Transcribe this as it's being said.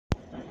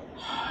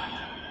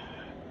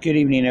Good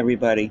evening,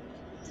 everybody.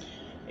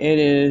 It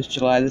is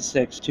July the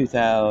 6th,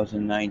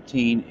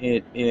 2019.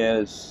 It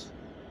is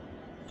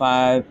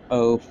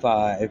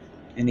 5:05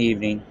 in the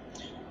evening.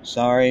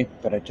 Sorry,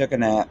 but I took a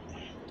nap.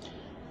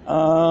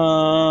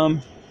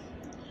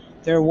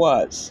 There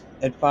was,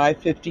 at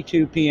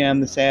 5:52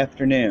 p.m. this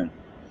afternoon,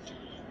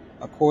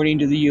 according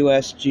to the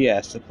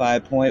USGS, a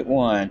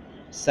 5.1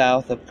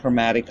 south of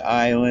Kermadec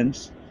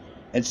Islands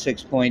at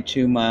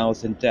 6.2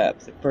 miles in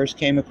depth. It first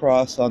came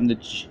across on the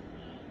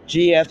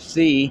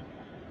GFC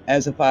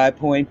as a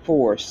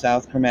 5.4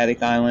 South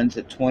Kermadec Islands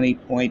at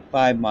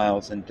 20.5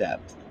 miles in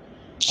depth.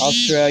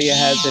 Australia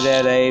has it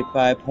at a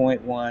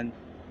 5.1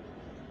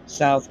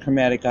 South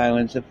Kermadec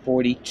Islands at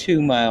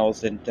 42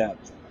 miles in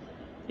depth.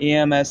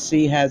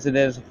 EMSC has it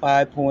as a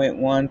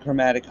 5.1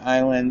 Kermadec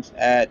Islands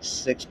at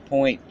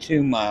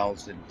 6.2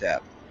 miles in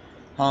depth.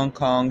 Hong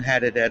Kong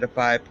had it at a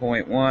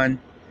 5.1.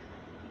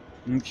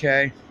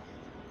 Okay,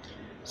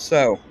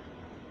 so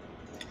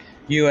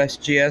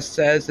USGS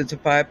says it's a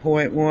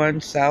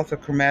 5.1 south of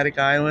Kermadec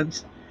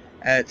Islands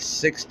at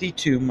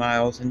 62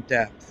 miles in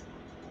depth.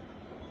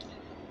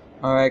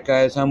 Alright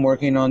guys, I'm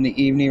working on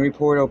the evening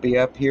report. It'll be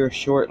up here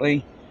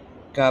shortly.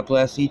 God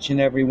bless each and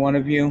every one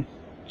of you.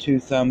 2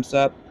 thumbs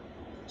up.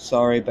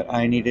 Sorry, but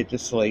I needed to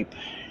sleep.